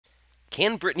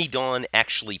Can Brittany Dawn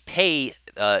actually pay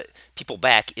people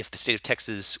back if the state of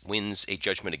Texas wins a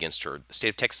judgment against her? The state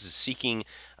of Texas is seeking,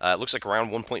 it looks like around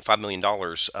 $1.5 million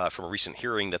from a recent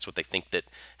hearing. That's what they think that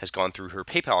has gone through her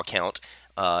PayPal account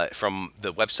from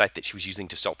the website that she was using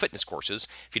to sell fitness courses.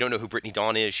 If you don't know who Brittany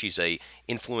Dawn is, she's a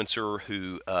influencer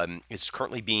who is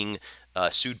currently being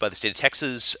sued by the state of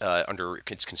Texas under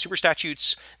consumer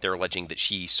statutes. They're alleging that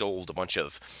she sold a bunch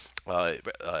of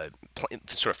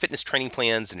sort of fitness training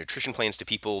plans and nutrition plans to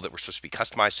people that were supposed to be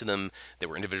customized to them, that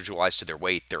were individualized to their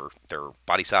weight, their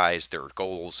body size, their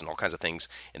goals, and all kinds of things.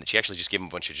 And that she actually just gave them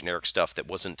a bunch of generic stuff that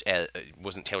wasn't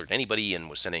tailored to anybody, and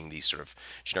was sending these sort of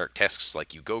generic texts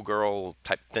like "you go girl"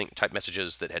 type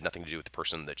messages that had nothing to do with the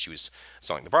person that she was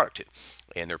selling the product to.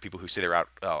 And there are people who say they're out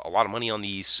a lot of money on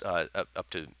these, up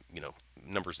to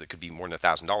numbers that could be more than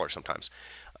 $1,000 sometimes.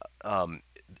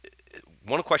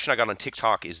 One question I got on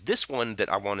TikTok is this one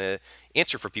that I want to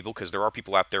answer for people, because there are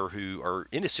people out there who are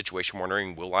in this situation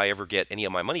wondering, will I ever get any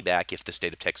of my money back if the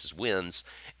state of Texas wins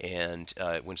and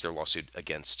wins their lawsuit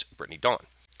against Brittany Dawn?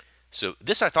 So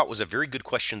this I thought was a very good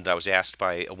question that I was asked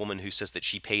by a woman who says that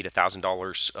she paid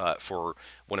 $1,000 for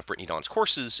one of Brittany Dawn's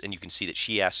courses, and you can see that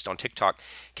she asked on TikTok,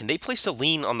 can they place a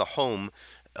lien on the home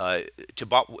to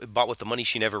bought with the money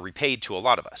she never repaid to a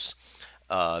lot of us?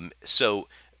 So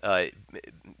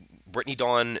Brittany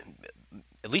Dawn,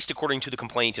 at least according to the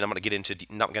complaint, and I'm going to get into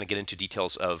not going to get into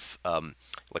details of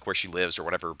like where she lives or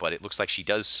whatever, but it looks like she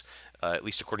does, at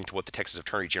least according to what the Texas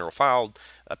Attorney General filed,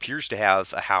 appears to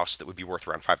have a house that would be worth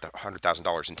around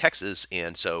 $500,000 in Texas.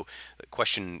 And so the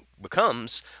question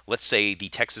becomes, let's say the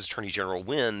Texas Attorney General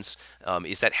wins,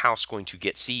 is that house going to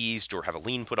get seized or have a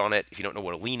lien put on it? If you don't know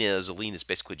what a lien is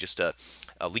basically just a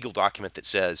legal document that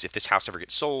says if this house ever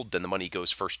gets sold, then the money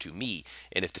goes first to me.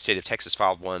 And if the state of Texas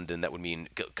filed one, then that would mean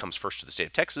it comes first to the state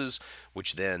of Texas,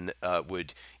 which then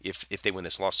would, if they win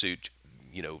this lawsuit,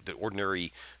 the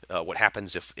ordinary, what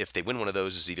happens if they win one of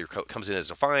those is either comes in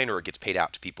as a fine or it gets paid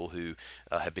out to people who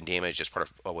have been damaged as part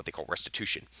of what they call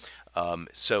restitution.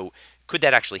 So could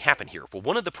that actually happen here? Well,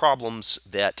 one of the problems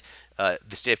that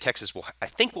the state of Texas I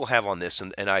think will have on this,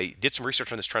 and I did some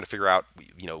research on this trying to figure out,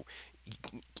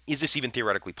 is this even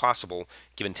theoretically possible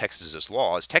given Texas's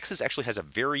laws? Texas actually has a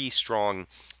very strong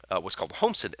what's called a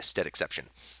homestead exception.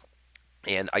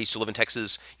 And I used to live in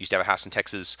Texas, used to have a house in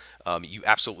Texas. You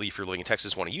absolutely, if you're living in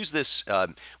Texas, want to use this.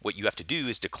 What you have to do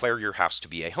is declare your house to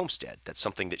be a homestead. That's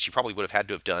something that she probably would have had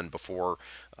to have done before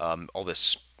all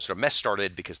this sort of mess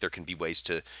started, because there can be ways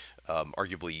to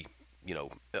arguably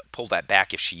pull that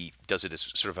back if she does it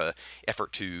as sort of a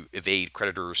effort to evade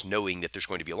creditors knowing that there's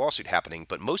going to be a lawsuit happening.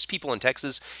 But most people in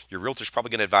Texas, your realtor's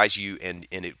probably going to advise you, and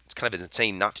it's kind of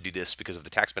insane not to do this because of the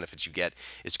tax benefits you get,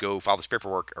 is to go file this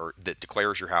paperwork that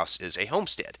declares your house as a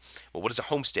homestead. Well, what is a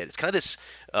homestead? It's kind of this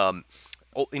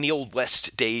in the old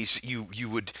West days, you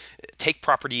would take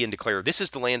property and declare, this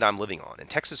is the land I'm living on. And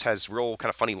Texas has real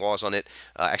kind of funny laws on it.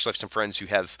 Actually, I have some friends who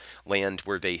have land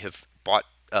where they have bought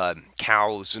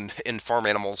cows and farm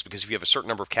animals, because if you have a certain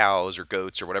number of cows or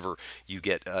goats or whatever, you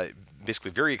get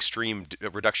basically very extreme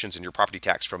reductions in your property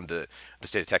tax from the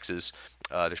state of Texas.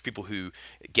 There's people who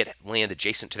get land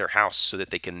adjacent to their house so that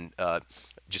they can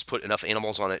just put enough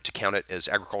animals on it to count it as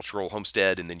agricultural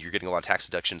homestead, and then you're getting a lot of tax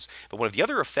deductions. But one of the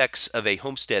other effects of a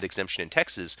homestead exemption in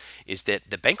Texas is that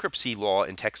the bankruptcy law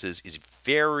in Texas is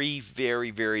very,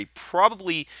 very, very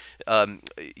probably,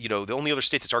 the only other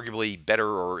state that's arguably better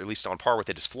or at least on par with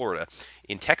it is Florida.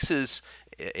 In Texas,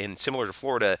 and similar to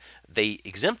Florida, they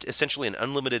exempt essentially an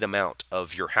unlimited amount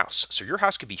of your house. So your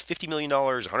house could be $50 million,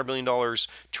 $100 million,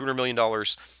 $200 million.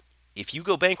 If you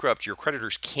go bankrupt, your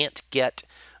creditors can't get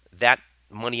that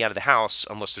money out of the house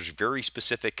unless there's very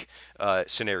specific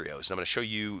scenarios. And I'm going to show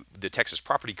you the Texas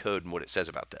Property Code and what it says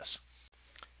about this.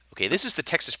 Okay, this is the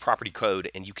Texas Property Code,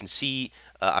 and you can see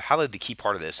I highlighted the key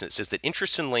part of this, and it says that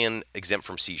interest in land exempt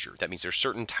from seizure. That means there's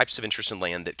certain types of interest in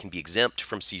land that can be exempt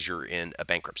from seizure in a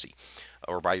bankruptcy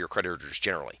or by your creditors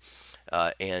generally.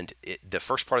 The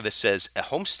first part of this says a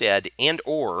homestead and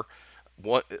or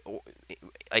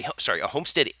a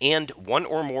homestead and one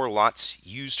or more lots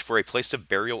used for a place of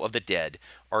burial of the dead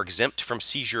are exempt from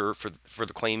seizure for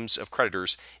the claims of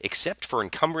creditors, except for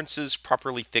encumbrances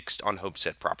properly fixed on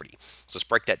homestead property. So let's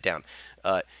break that down.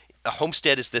 A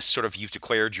homestead is this sort of, you've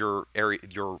declared your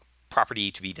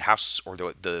property to be the house or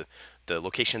the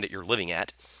location that you're living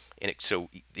at. And so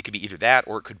it could be either that,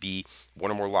 or it could be one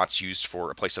or more lots used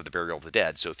for a place of the burial of the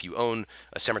dead. So if you own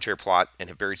a cemetery plot and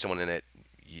have buried someone in it,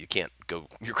 you can't go,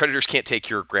 your creditors can't take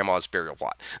your grandma's burial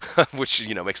plot, which,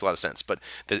 makes a lot of sense. But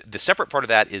the separate part of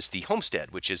that is the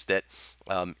homestead, which is that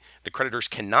the creditors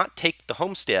cannot take the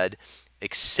homestead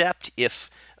except if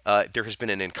there has been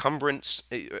an encumbrance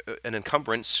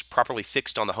properly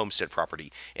fixed on the homestead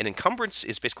property. An encumbrance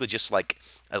is basically just like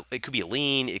it could be a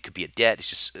lien, it could be a debt. It's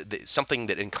just something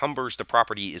that encumbers the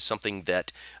property is something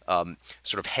that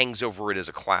sort of hangs over it as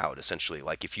a cloud, essentially.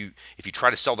 Like if you try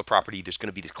to sell the property, there's going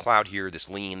to be this cloud here, this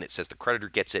lien that says the creditor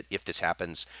gets it if this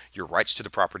happens. Your rights to the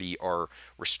property are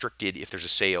restricted if there's a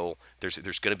sale. There's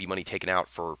going to be money taken out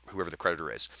for whoever the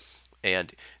creditor is.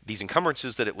 And these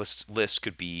encumbrances that it lists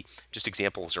could be just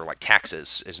examples, or like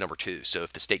taxes is number two. So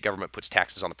if the state government puts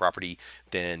taxes on the property,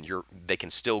 then they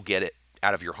can still get it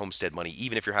out of your homestead money,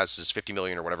 even if your house is 50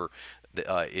 million or whatever.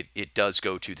 It does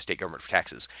go to the state government for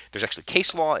taxes. There's actually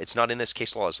case law. It's not in this.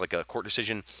 Case law is like a court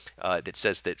decision that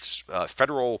says that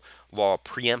federal law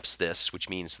preempts this, which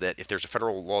means that if there's a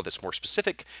federal law that's more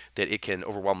specific, that it can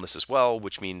overwhelm this as well,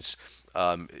 which means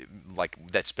like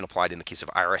that's been applied in the case of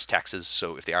IRS taxes.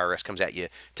 So if the IRS comes at you,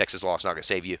 Texas law is not going to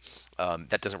save you.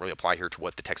 That doesn't really apply here to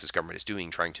what the Texas government is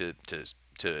doing, trying to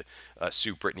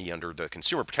sue Brittany under the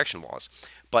consumer protection laws.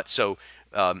 But so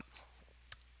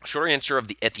short answer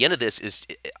at the end of this is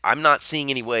I'm not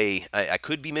seeing any way. I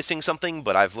could be missing something,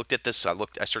 but I've looked at this. I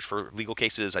searched for legal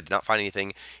cases. I did not find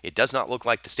anything. It does not look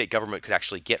like the state government could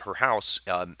actually get her house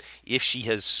if she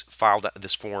has filed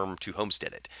this form to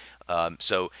homestead it.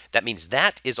 So that means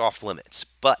that is off limits.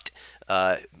 But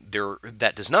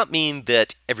that does not mean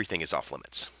that everything is off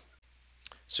limits.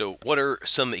 So what are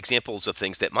some examples of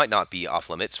things that might not be off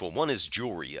limits? Well, one is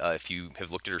jewelry. If you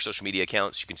have looked at her social media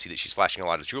accounts, you can see that she's flashing a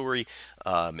lot of jewelry.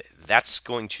 That's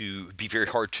going to be very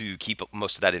hard to keep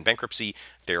most of that in bankruptcy.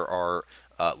 There are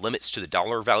limits to the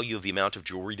dollar value of the amount of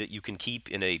jewelry that you can keep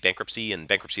in a bankruptcy, and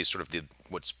bankruptcy is sort of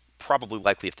what's probably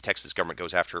likely if the Texas government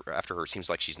goes after her. It seems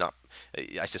like she's not.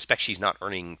 I suspect she's not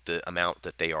earning the amount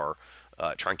that they are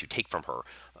trying to take from her.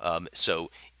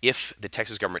 So if the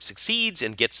Texas government succeeds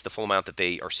and gets the full amount that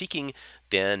they are seeking,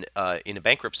 then in a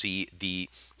bankruptcy, the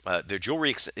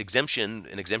jewelry exemption,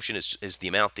 an exemption is the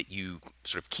amount that you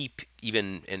sort of keep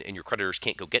even, and your creditors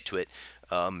can't go get to it.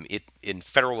 In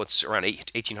federal, it's around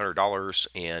 $1,800,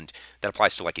 and that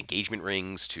applies to like engagement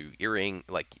rings, to earring.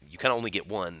 Like you kind of only get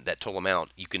one, that total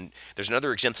amount. There's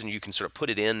another exemption you can sort of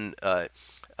put it in.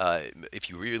 If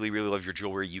you really, really love your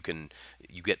jewelry, you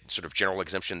get sort of general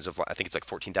exemptions of, I think it's like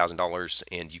 $14,000,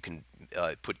 and you can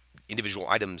put individual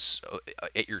items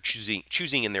at your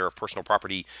choosing in there of personal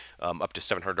property, up to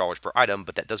 $700 per item.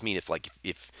 But that does mean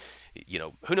if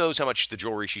who knows how much the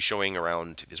jewelry she's showing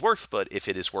around is worth, but if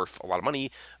it is worth a lot of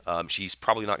money, she's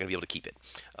probably not going to be able to keep it.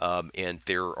 And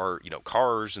there are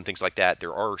cars and things like that.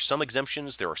 There are some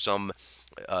exemptions. There are some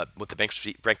what the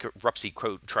bankruptcy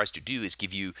code tries to do is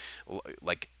give you,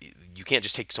 like, you can't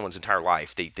just take someone's entire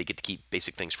life. They get to keep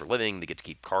basic things for living. They get to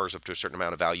keep cars up to a certain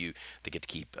amount of value. They get to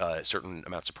keep certain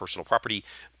amounts of personal property,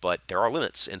 but there are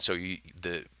limits. And so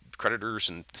the creditors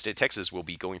in the state of Texas will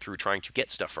be going through trying to get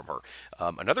stuff from her.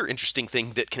 Another interesting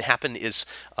thing that can happen is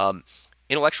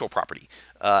intellectual property.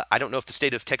 I don't know if the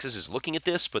state of Texas is looking at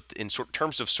this, but in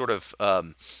terms of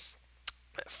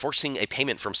forcing a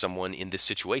payment from someone in this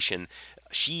situation,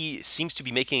 she seems to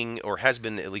be making, or has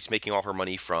been at least making, all her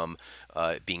money from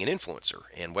being an influencer.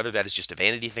 And whether that is just a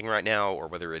vanity thing right now, or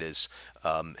whether it is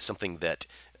something that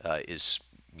is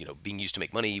being used to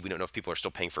make money, we don't know if people are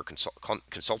still paying for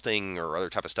consulting or other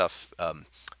type of stuff.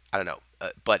 I don't know.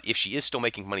 But if she is still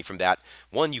making money from that,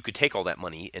 one, you could take all that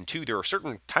money, and two, there are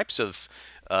certain types of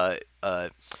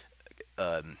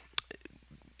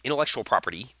intellectual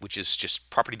property, which is just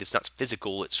property that's not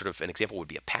physical. It's sort of, an example would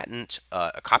be a patent,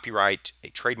 a copyright, a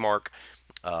trademark.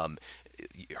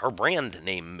 Her brand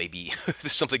name may be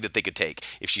something that they could take.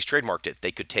 If she's trademarked it,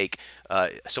 they could take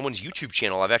someone's YouTube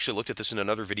channel. I've actually looked at this in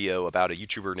another video about a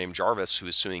YouTuber named Jarvis who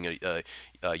is suing a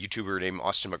YouTuber named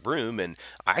Austin McBroom, and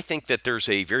I think that there's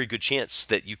a very good chance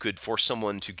that you could force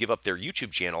someone to give up their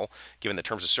YouTube channel, given the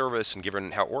terms of service and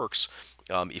given how it works,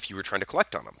 if you were trying to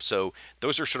collect on them. So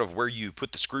those are sort of where you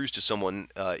put the screws to someone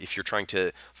if you're trying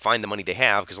to find the money they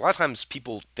have, because a lot of times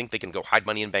people think they can go hide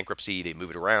money in bankruptcy, they move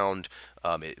it around.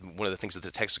 One of the things that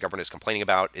the Texas government is complaining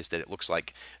about is that it looks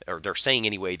like, or they're saying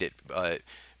anyway, that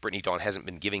Brittany Dawn hasn't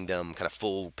been giving them kind of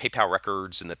full PayPal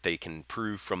records, and that they can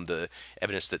prove from the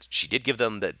evidence that she did give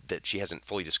them that she hasn't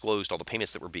fully disclosed all the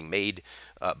payments that were being made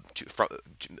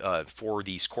for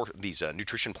these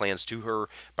nutrition plans to her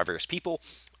by various people.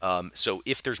 So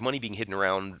if there's money being hidden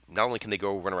around, not only can they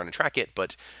go run around and track it,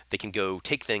 but they can go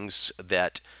take things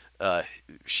that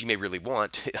she may really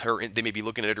want. They may be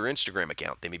looking at her Instagram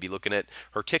account. They may be looking at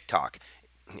her TikTok.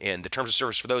 And the terms of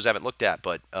service for those I haven't looked at,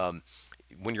 but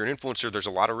when you're an influencer, there's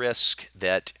a lot of risk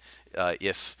that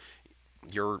if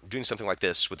you're doing something like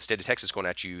this with the state of Texas going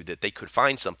at you, that they could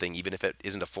find something, even if it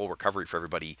isn't a full recovery for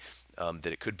everybody, that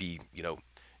it could be,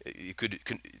 it could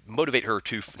motivate her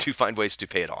to find ways to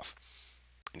pay it off.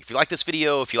 And if you like this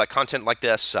video, if you like content like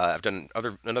this, I've done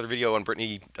another video on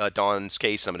Brittany Dawn's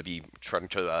case. I'm going to be trying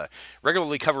to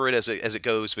regularly cover it as it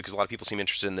goes, because a lot of people seem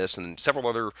interested in this, and several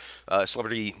other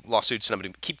celebrity lawsuits. And I'm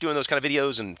going to keep doing those kind of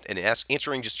videos and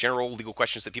answering just general legal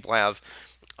questions that people have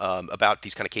about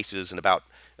these kind of cases and about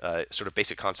sort of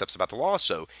basic concepts about the law.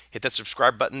 So hit that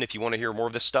subscribe button if you want to hear more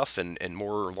of this stuff and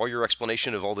more lawyer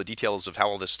explanation of all the details of how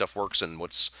all this stuff works and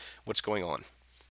what's going on.